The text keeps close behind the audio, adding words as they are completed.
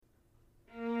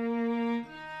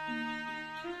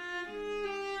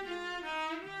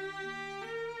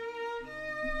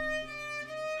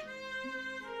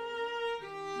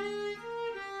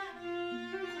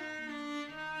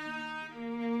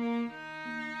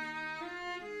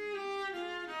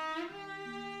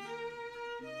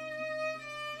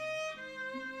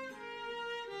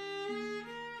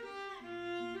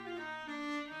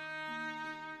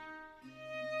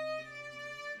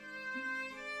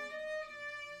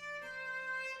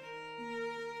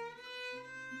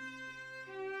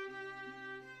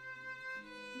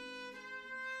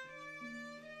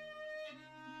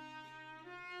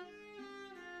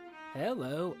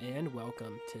Hello and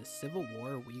welcome to Civil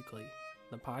War Weekly,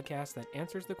 the podcast that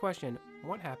answers the question,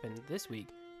 what happened this week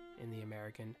in the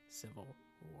American Civil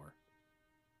War?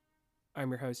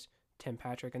 I'm your host, Tim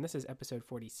Patrick, and this is episode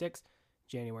 46,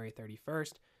 January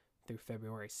 31st through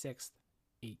February 6th,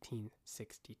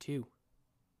 1862.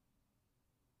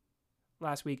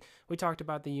 Last week, we talked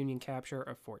about the Union capture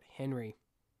of Fort Henry.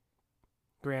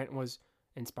 Grant was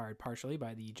inspired partially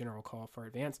by the General Call for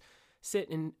Advance, Sit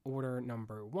in Order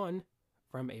Number 1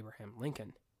 from Abraham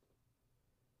Lincoln.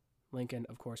 Lincoln,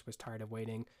 of course, was tired of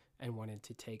waiting and wanted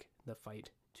to take the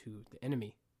fight to the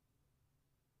enemy.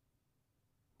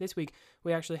 This week,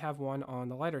 we actually have one on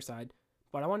the lighter side,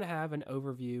 but I want to have an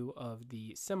overview of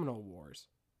the Seminole Wars.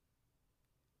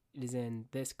 It is in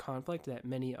this conflict that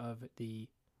many of the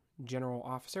general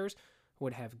officers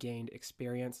would have gained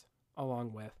experience,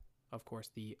 along with, of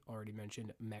course, the already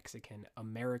mentioned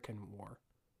Mexican-American War.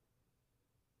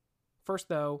 First,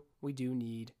 though, we do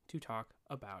need to talk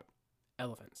about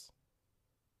elephants.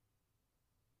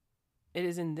 It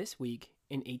is in this week,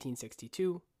 in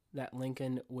 1862, that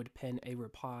Lincoln would pen a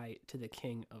reply to the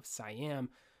King of Siam,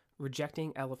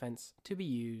 rejecting elephants to be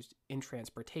used in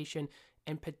transportation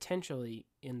and potentially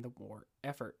in the war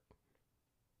effort.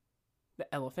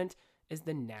 The elephant is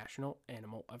the national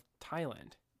animal of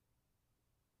Thailand.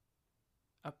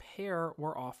 A pair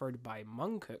were offered by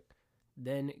Mongkut,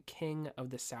 then king of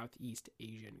the Southeast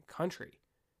Asian country.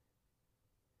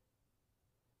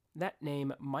 That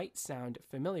name might sound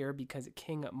familiar because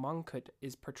King Mongkut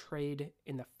is portrayed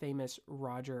in the famous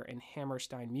Roger and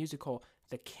Hammerstein musical,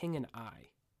 The King and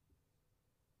I.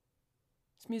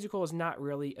 This musical is not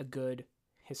really a good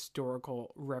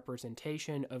historical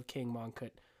representation of King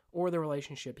Mongkut or the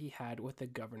relationship he had with the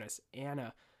governess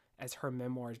Anna, as her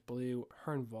memoirs blew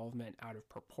her involvement out of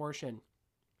proportion.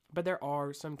 But there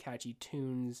are some catchy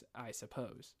tunes, I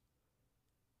suppose.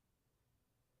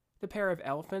 The pair of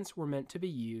elephants were meant to be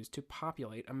used to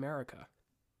populate America.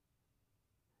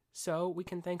 So we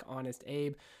can thank Honest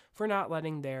Abe for not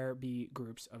letting there be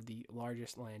groups of the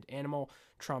largest land animal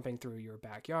tromping through your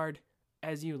backyard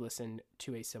as you listen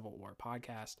to a Civil War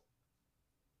podcast.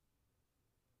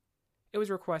 It was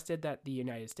requested that the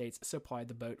United States supply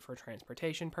the boat for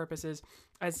transportation purposes,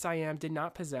 as Siam did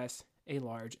not possess a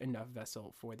large enough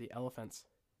vessel for the elephants.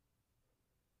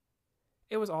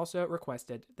 It was also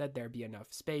requested that there be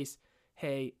enough space,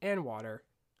 hay, and water,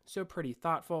 so pretty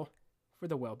thoughtful for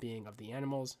the well-being of the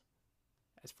animals,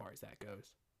 as far as that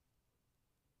goes.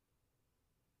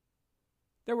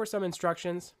 There were some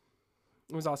instructions.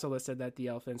 It was also listed that the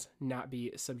elephants not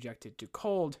be subjected to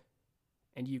cold,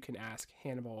 and you can ask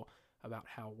Hannibal about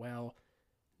how well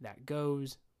that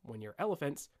goes when your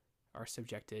elephants are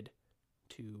subjected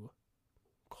to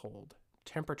cold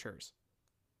temperatures.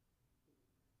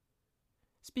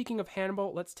 Speaking of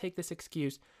Hannibal, let's take this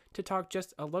excuse to talk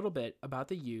just a little bit about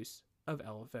the use of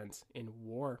elephants in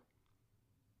war.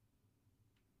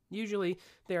 Usually,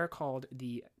 they are called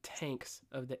the tanks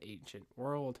of the ancient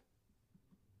world.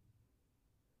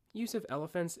 Use of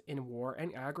elephants in war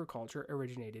and agriculture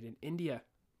originated in India.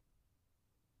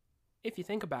 If you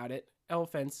think about it,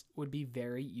 elephants would be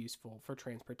very useful for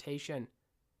transportation.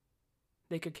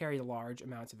 They could carry large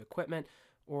amounts of equipment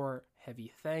or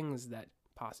heavy things that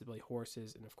possibly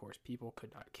horses and, of course, people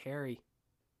could not carry.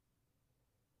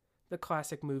 The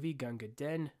classic movie Gunga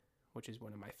Din, which is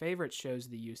one of my favorites, shows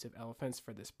the use of elephants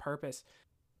for this purpose,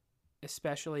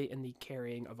 especially in the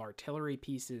carrying of artillery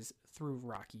pieces through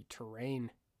rocky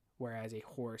terrain, whereas a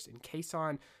horse and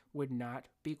caisson would not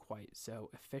be quite so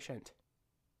efficient.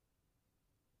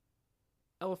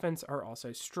 Elephants are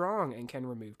also strong and can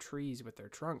remove trees with their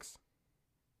trunks.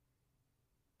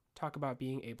 Talk about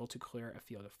being able to clear a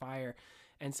field of fire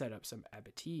and set up some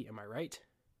abattis, am I right?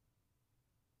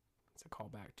 It's a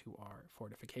callback to our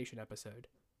fortification episode.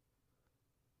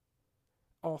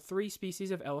 All three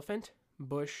species of elephant,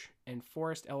 bush and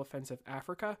forest elephants of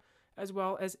Africa, as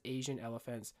well as Asian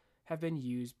elephants, have been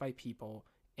used by people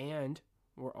and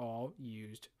were all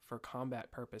used for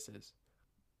combat purposes.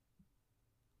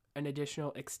 An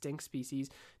additional extinct species,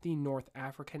 the North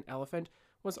African elephant,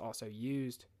 was also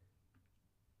used.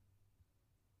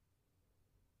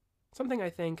 Something I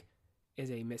think is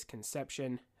a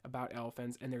misconception about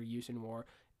elephants and their use in war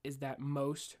is that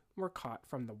most were caught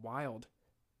from the wild.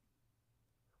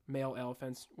 Male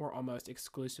elephants were almost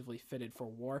exclusively fitted for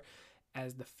war,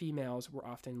 as the females were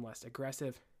often less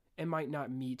aggressive and might not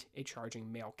meet a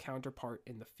charging male counterpart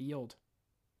in the field.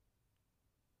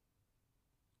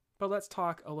 But let's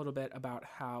talk a little bit about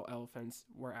how elephants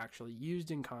were actually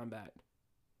used in combat.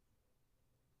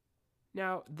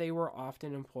 Now, they were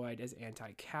often employed as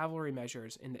anti-cavalry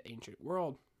measures in the ancient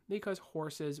world, because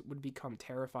horses would become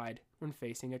terrified when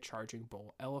facing a charging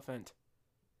bull elephant.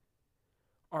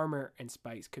 Armor and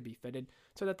spikes could be fitted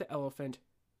so that the elephant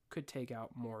could take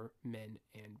out more men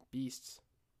and beasts.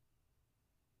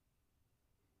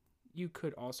 You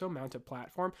could also mount a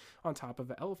platform on top of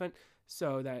an elephant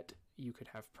so that you could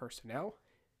have personnel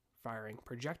firing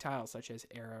projectiles such as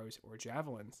arrows or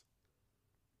javelins.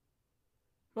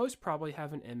 Most probably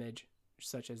have an image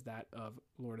such as that of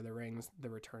Lord of the Rings, The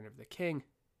Return of the King,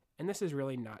 and this is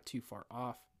really not too far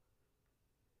off.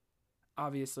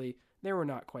 Obviously, they were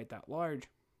not quite that large,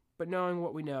 but knowing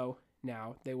what we know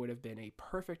now, they would have been a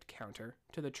perfect counter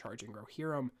to the charging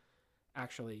Rohirrim.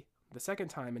 Actually, the second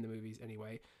time in the movies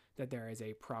anyway, that there is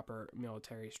a proper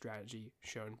military strategy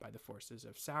shown by the forces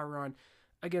of Sauron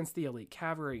against the elite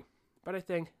cavalry, but I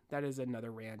think that is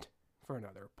another rant for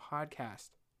another podcast.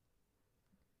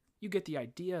 You get the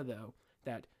idea, though,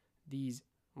 that these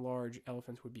large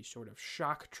elephants would be sort of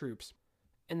shock troops,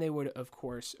 and they would, of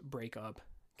course, break up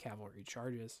cavalry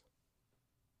charges.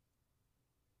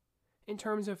 In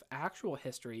terms of actual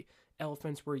history,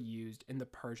 elephants were used in the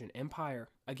Persian Empire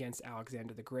against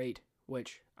Alexander the Great,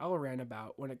 which I'll rant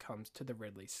about when it comes to the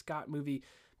Ridley Scott movie,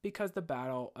 because the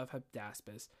Battle of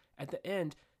Hydaspes at the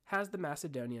end has the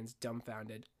Macedonians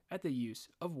dumbfounded at the use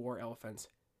of war elephants,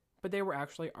 but they were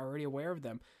actually already aware of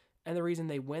them, and the reason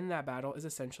they win that battle is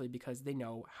essentially because they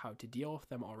know how to deal with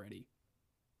them already.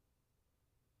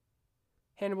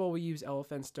 Hannibal will use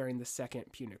elephants during the Second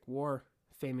Punic War,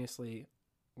 famously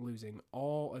losing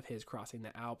all of his crossing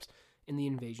the Alps in the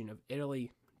invasion of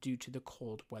Italy due to the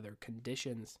cold weather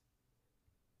conditions.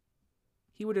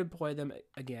 He would employ them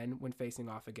again when facing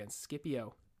off against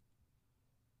Scipio.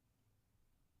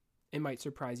 It might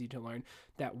surprise you to learn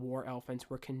that war elephants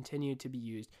were continued to be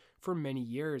used for many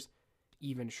years.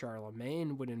 Even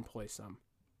Charlemagne would employ some.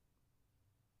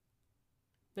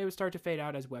 They would start to fade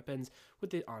out as weapons with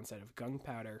the onset of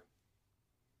gunpowder.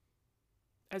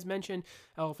 As mentioned,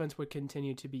 elephants would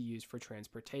continue to be used for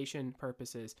transportation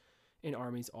purposes in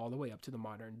armies all the way up to the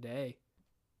modern day.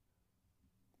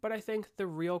 But I think the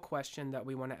real question that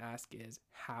we want to ask is,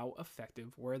 how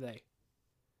effective were they?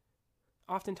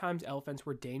 Oftentimes, elephants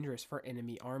were dangerous for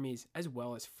enemy armies as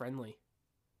well as friendly.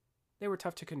 They were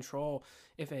tough to control.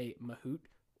 If a mahout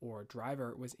or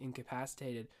driver was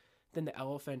incapacitated, then the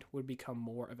elephant would become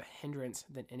more of a hindrance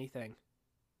than anything.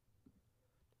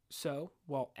 So,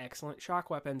 while excellent shock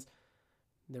weapons,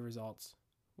 the results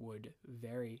would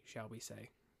vary, shall we say.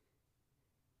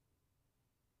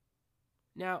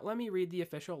 Now, let me read the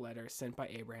official letter sent by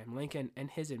Abraham Lincoln and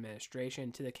his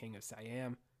administration to the King of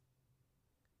Siam.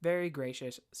 Very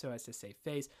gracious, so as to save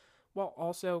face, while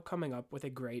also coming up with a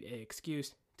grade A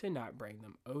excuse to not bring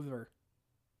them over.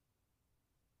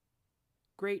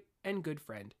 Great and good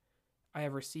friend, I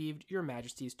have received your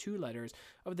Majesty's 2 letters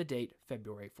of the date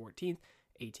February 14th,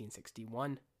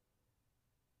 1861.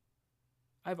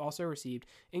 I have also received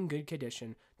in good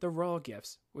condition the royal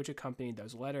gifts which accompanied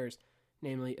those letters,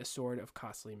 namely a sword of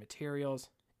costly materials,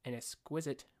 an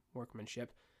exquisite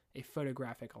workmanship, a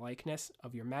photographic likeness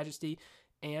of your Majesty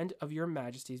and of your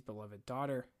Majesty's beloved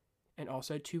daughter, and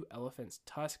also 2 elephants'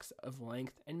 tusks of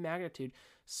length and magnitude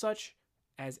such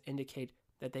as indicate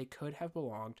that they could have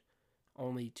belonged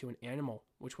only to an animal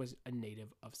which was a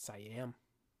native of Siam.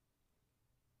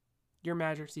 Your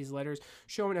Majesty's letters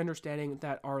show an understanding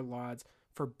that our laws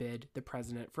forbid the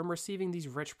President from receiving these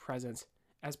rich presents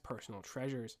as personal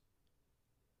treasures.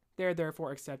 They are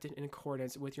therefore accepted in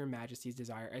accordance with your Majesty's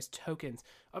desire as tokens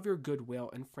of your goodwill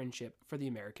and friendship for the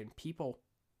American people.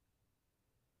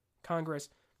 Congress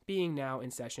being now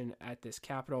in session at this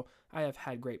capital, I have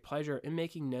had great pleasure in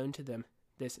making known to them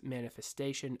this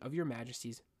manifestation of your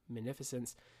Majesty's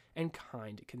munificence and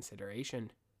kind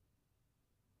consideration.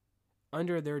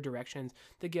 Under their directions,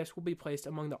 the gifts will be placed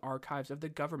among the archives of the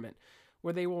government,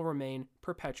 where they will remain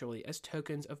perpetually as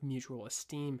tokens of mutual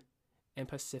esteem and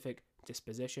pacific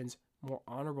dispositions more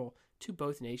honorable to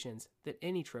both nations than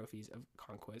any trophies of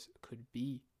conquest could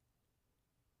be.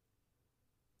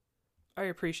 I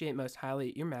appreciate most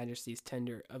highly your Majesty's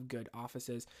tender of good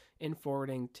offices in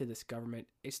forwarding to this government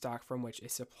a stock from which a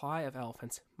supply of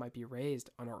elephants might be raised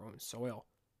on our own soil.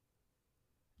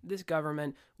 This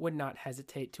government would not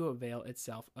hesitate to avail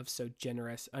itself of so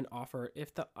generous an offer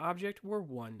if the object were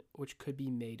one which could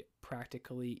be made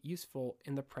practically useful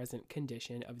in the present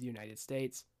condition of the United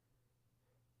States.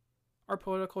 Our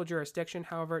political jurisdiction,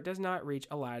 however, does not reach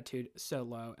a latitude so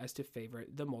low as to favor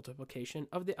the multiplication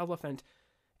of the elephant,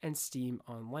 and steam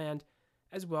on land,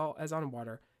 as well as on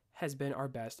water, has been our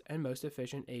best and most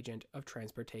efficient agent of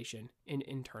transportation in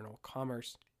internal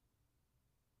commerce.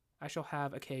 I shall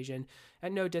have occasion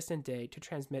at no distant day to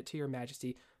transmit to your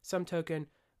majesty some token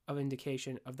of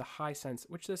indication of the high sense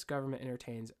which this government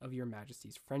entertains of your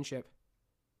majesty's friendship.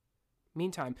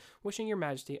 Meantime, wishing your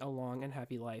majesty a long and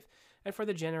happy life, and for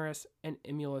the generous and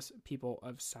emulous people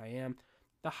of Siam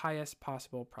the highest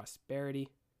possible prosperity,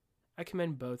 I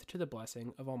commend both to the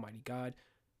blessing of Almighty God,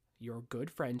 your good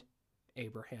friend,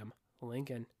 Abraham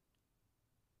Lincoln.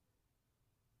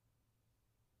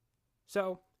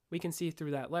 So, we can see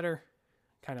through that letter,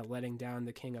 kind of letting down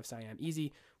the king of Siam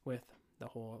easy with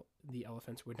the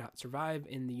elephants would not survive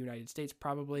in the United States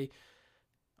probably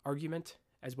argument,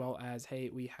 as well as, hey,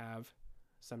 we have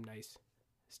some nice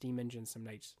steam engines, some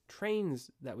nice trains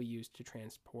that we use to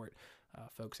transport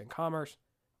folks in commerce.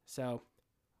 So,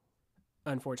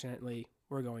 unfortunately,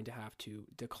 we're going to have to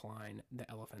decline the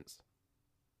elephants.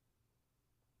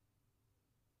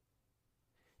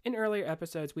 In earlier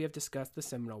episodes, we have discussed the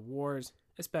Seminole Wars,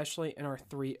 especially in our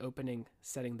 3 opening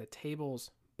setting the tables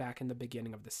back in the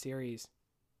beginning of the series.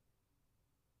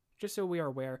 Just so we are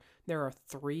aware, there are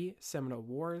 3 Seminole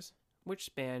Wars, which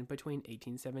span between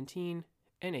 1817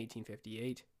 and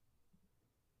 1858.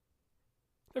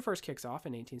 The first kicks off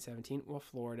in 1817 while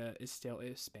Florida is still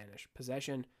a Spanish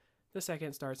possession. The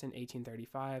second starts in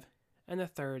 1835, and the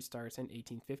third starts in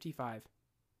 1855.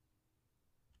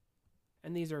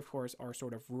 And these are, of course, our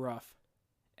sort of rough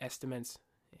estimates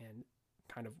and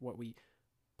kind of what we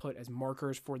put as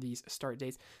markers for these start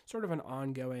dates. Sort of an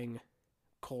ongoing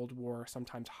Cold War,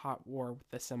 sometimes hot war with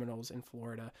the Seminoles in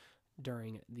Florida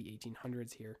during the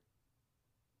 1800s here.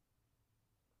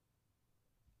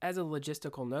 As a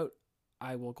logistical note,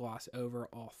 I will gloss over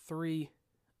all 3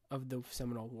 of the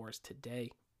Seminole Wars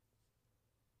today.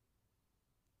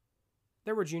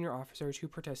 There were junior officers who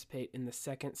participate in the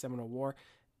Second Seminole War,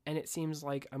 and it seems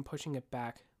like I'm pushing it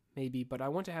back, maybe, but I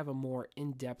want to have a more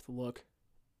in-depth look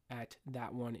at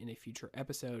that one in a future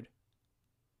episode.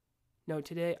 No,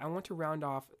 today I want to round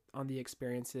off on the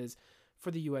experiences for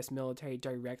the U.S. military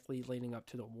directly leading up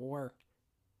to the war.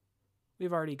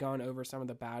 We've already gone over some of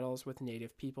the battles with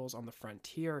native peoples on the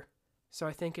frontier, so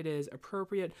I think it is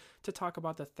appropriate to talk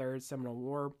about the Third Seminole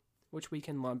War, which we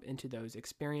can lump into those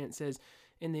experiences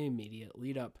in the immediate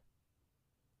lead-up.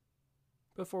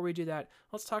 Before we do that,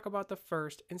 let's talk about the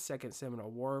First and Second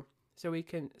Seminole War so we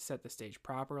can set the stage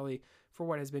properly for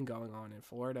what has been going on in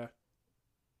Florida.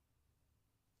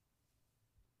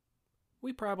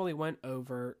 We probably went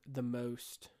over the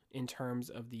most in terms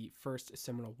of the First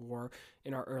Seminole War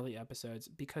in our early episodes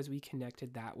because we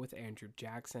connected that with Andrew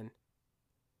Jackson.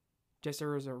 Just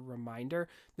as a reminder,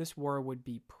 this war would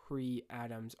be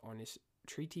pre-Adams Honest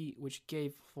Treaty, which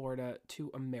gave Florida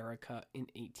to America in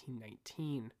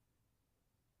 1819.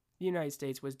 The United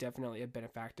States was definitely a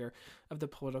benefactor of the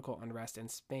political unrest in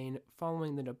Spain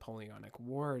following the Napoleonic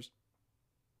Wars.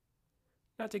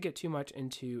 Not to get too much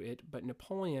into it, but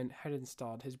Napoleon had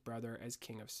installed his brother as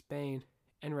King of Spain,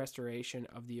 and restoration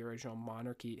of the original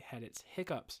monarchy had its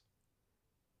hiccups.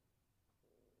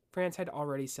 France had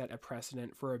already set a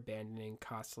precedent for abandoning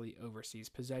costly overseas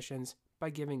possessions by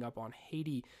giving up on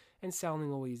Haiti and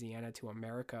selling Louisiana to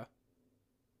America.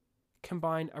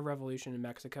 Combine a revolution in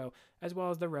Mexico as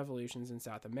well as the revolutions in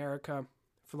South America,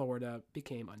 Florida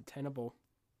became untenable.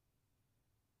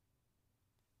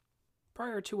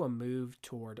 Prior to a move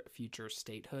toward future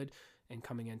statehood and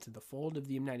coming into the fold of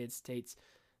the United States,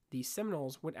 the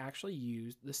Seminoles would actually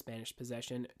use the Spanish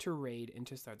possession to raid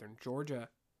into southern Georgia.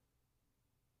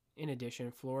 In addition,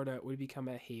 Florida would become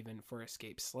a haven for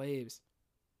escaped slaves.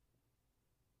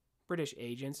 British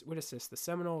agents would assist the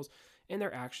Seminoles in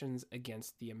their actions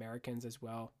against the Americans as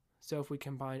well. So if we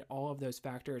combine all of those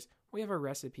factors, we have a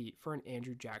recipe for an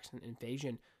Andrew Jackson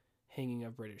invasion, hanging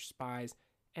of British spies,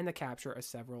 and the capture of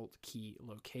several key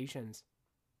locations.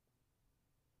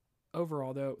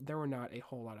 Overall, though, there were not a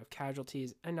whole lot of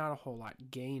casualties and not a whole lot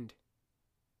gained.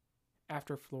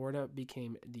 After Florida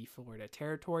became the Florida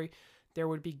Territory, there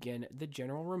would begin the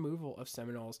general removal of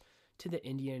Seminoles to the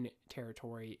Indian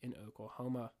Territory in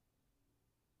Oklahoma.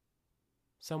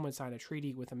 Some would sign a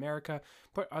treaty with America,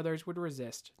 but others would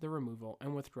resist the removal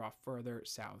and withdraw further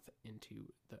south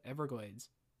into the Everglades.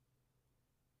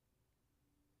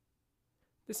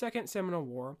 The Second Seminole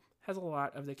War has a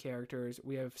lot of the characters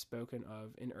we have spoken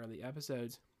of in early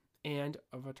episodes, and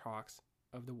of our talks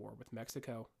of the war with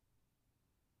Mexico.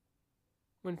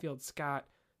 Winfield Scott,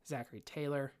 Zachary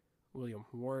Taylor, William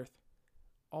Worth,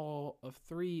 all of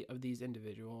 3 of these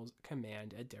individuals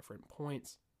command at different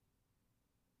points.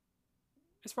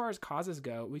 As far as causes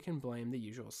go, we can blame the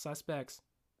usual suspects: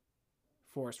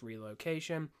 forced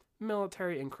relocation,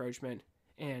 military encroachment,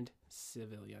 and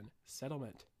civilian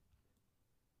settlement.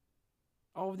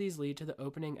 All of these lead to the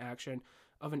opening action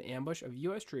of an ambush of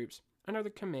U.S. troops under the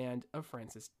command of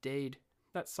Francis Dade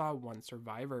that saw one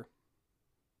survivor.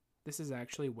 This is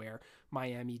actually where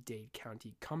Miami-Dade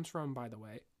County comes from, by the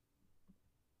way.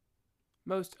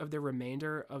 Most of the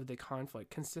remainder of the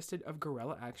conflict consisted of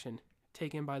guerrilla action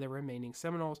taken by the remaining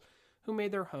Seminoles who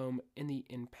made their home in the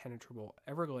impenetrable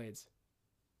Everglades.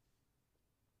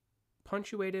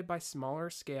 Punctuated by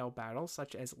smaller-scale battles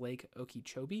such as Lake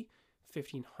Okeechobee,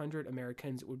 1,500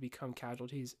 Americans would become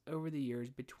casualties over the years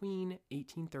between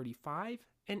 1835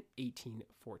 and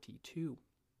 1842.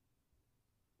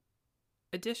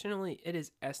 Additionally, it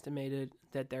is estimated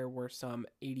that there were some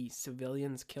 80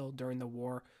 civilians killed during the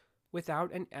war,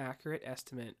 without an accurate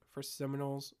estimate for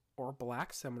Seminoles or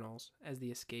Black Seminoles, as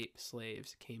the escaped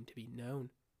slaves came to be known.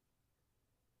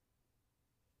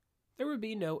 There would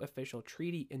be no official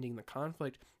treaty ending the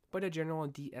conflict, but a general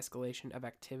de-escalation of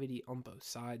activity on both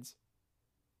sides.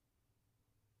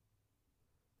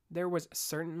 There was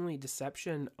certainly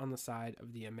deception on the side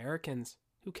of the Americans,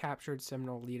 who captured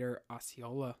Seminole leader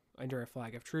Osceola under a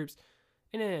flag of truce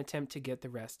in an attempt to get the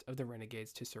rest of the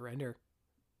renegades to surrender.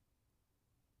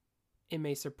 It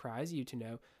may surprise you to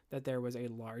know that there was a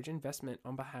large investment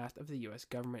on behalf of the U.S.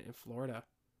 government in Florida.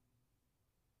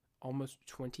 Almost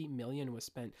 $20 million was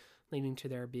spent, leading to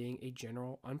there being a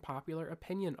general unpopular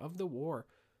opinion of the war,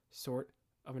 sort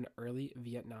of an early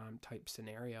Vietnam type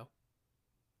scenario.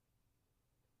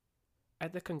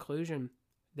 At the conclusion,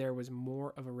 there was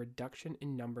more of a reduction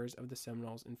in numbers of the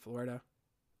Seminoles in Florida,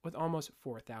 with almost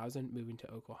 4,000 moving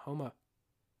to Oklahoma.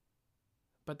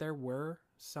 But there were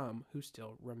some who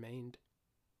still remained.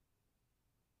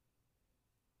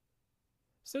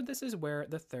 So this is where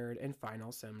the third and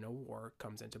final Seminole War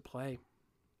comes into play.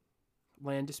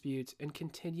 Land disputes and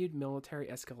continued military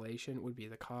escalation would be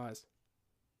the cause.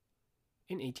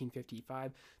 In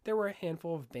 1855, there were a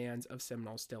handful of bands of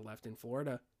Seminoles still left in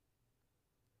Florida.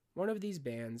 One of these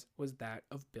bands was that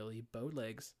of Billy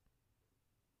Bowlegs.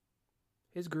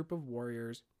 His group of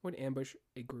warriors would ambush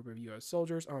a group of U.S.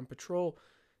 soldiers on patrol,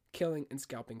 killing and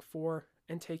scalping 4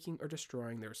 and taking or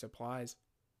destroying their supplies.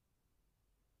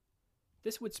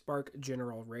 This would spark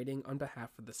general raiding on behalf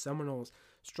of the Seminoles,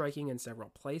 striking in several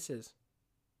places.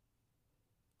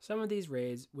 Some of these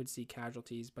raids would see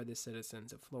casualties by the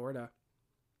citizens of Florida.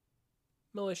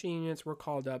 Militia units were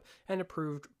called up and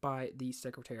approved by the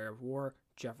Secretary of War,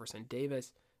 Jefferson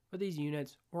Davis, but these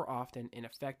units were often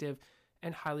ineffective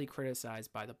and highly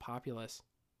criticized by the populace.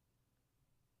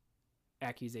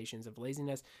 Accusations of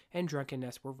laziness and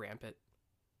drunkenness were rampant.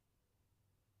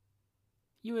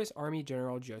 U.S. Army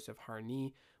General Joseph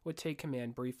Harney would take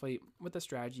command briefly with the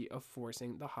strategy of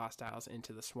forcing the hostiles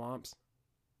into the swamps.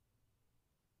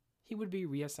 He would be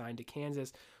reassigned to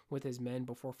Kansas with his men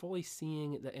before fully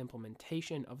seeing the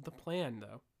implementation of the plan,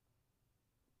 though.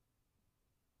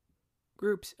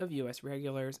 Groups of U.S.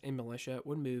 regulars and militia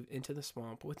would move into the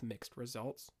swamp with mixed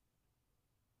results.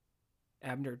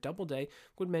 Abner Doubleday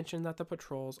would mention that the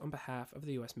patrols on behalf of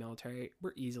the U.S. military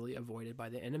were easily avoided by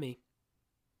the enemy.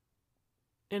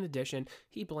 In addition,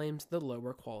 he blames the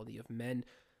lower quality of men,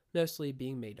 mostly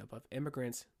being made up of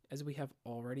immigrants, as we have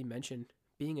already mentioned,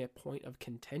 being a point of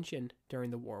contention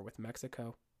during the war with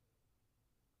Mexico.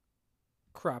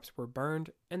 Crops were burned,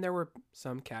 and there were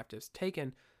some captives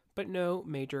taken, but no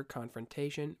major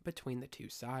confrontation between the two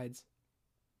sides.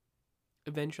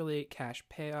 Eventually, cash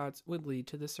payouts would lead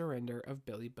to the surrender of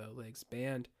Billy Bowlegs'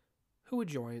 band, who would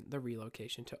join the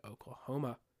relocation to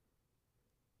Oklahoma.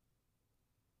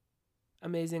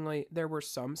 Amazingly, there were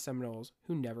some Seminoles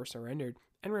who never surrendered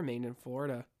and remained in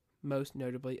Florida, most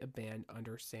notably a band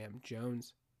under Sam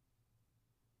Jones.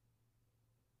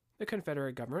 The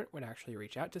Confederate government would actually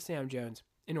reach out to Sam Jones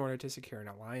in order to secure an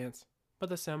alliance, but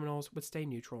the Seminoles would stay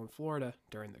neutral in Florida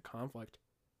during the conflict.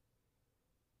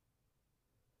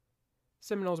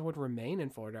 Seminoles would remain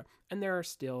in Florida, and there are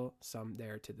still some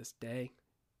there to this day.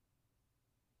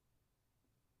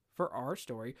 For our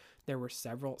story, there were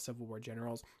several Civil War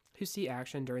generals who see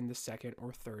action during the Second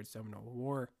or Third Seminole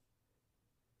War.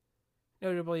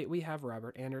 Notably, we have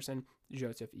Robert Anderson,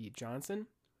 Joseph E. Johnson,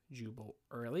 Jubal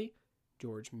Early,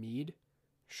 George Meade,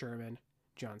 Sherman,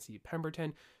 John C.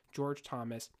 Pemberton, George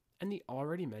Thomas, and the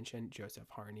already mentioned Joseph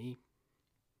Harney.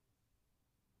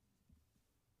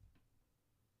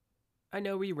 I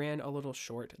know we ran a little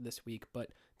short this week,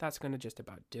 but that's going to just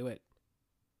about do it.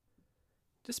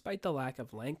 Despite the lack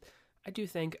of length, I do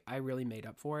think I really made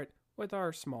up for it with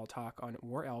our small talk on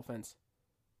war elephants,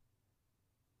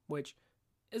 which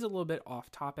is a little bit off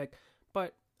topic,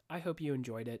 but I hope you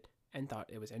enjoyed it and thought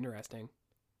it was interesting.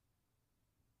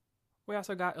 We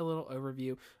also got a little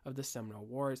overview of the Seminole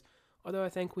Wars, although I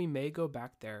think we may go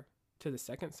back there to the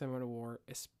Second Seminole War,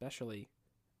 especially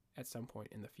at some point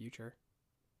in the future.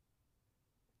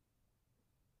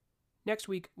 Next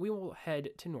week, we will head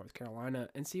to North Carolina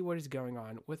and see what is going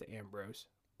on with Ambrose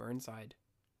Burnside.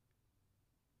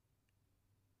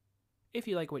 If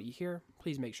you like what you hear,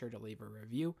 please make sure to leave a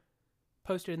review.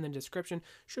 Posted in the description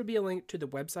should be a link to the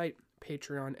website,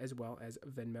 Patreon, as well as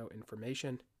Venmo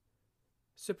information.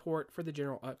 Support for the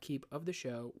general upkeep of the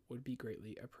show would be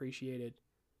greatly appreciated.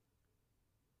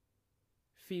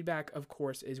 Feedback, of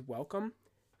course, is welcome.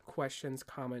 Questions,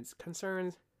 comments,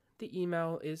 concerns. The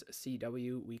email is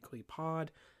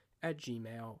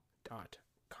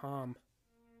cwweeklypod@gmail.com.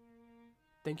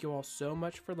 Thank you all so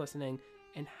much for listening,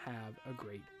 and have a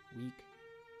great week.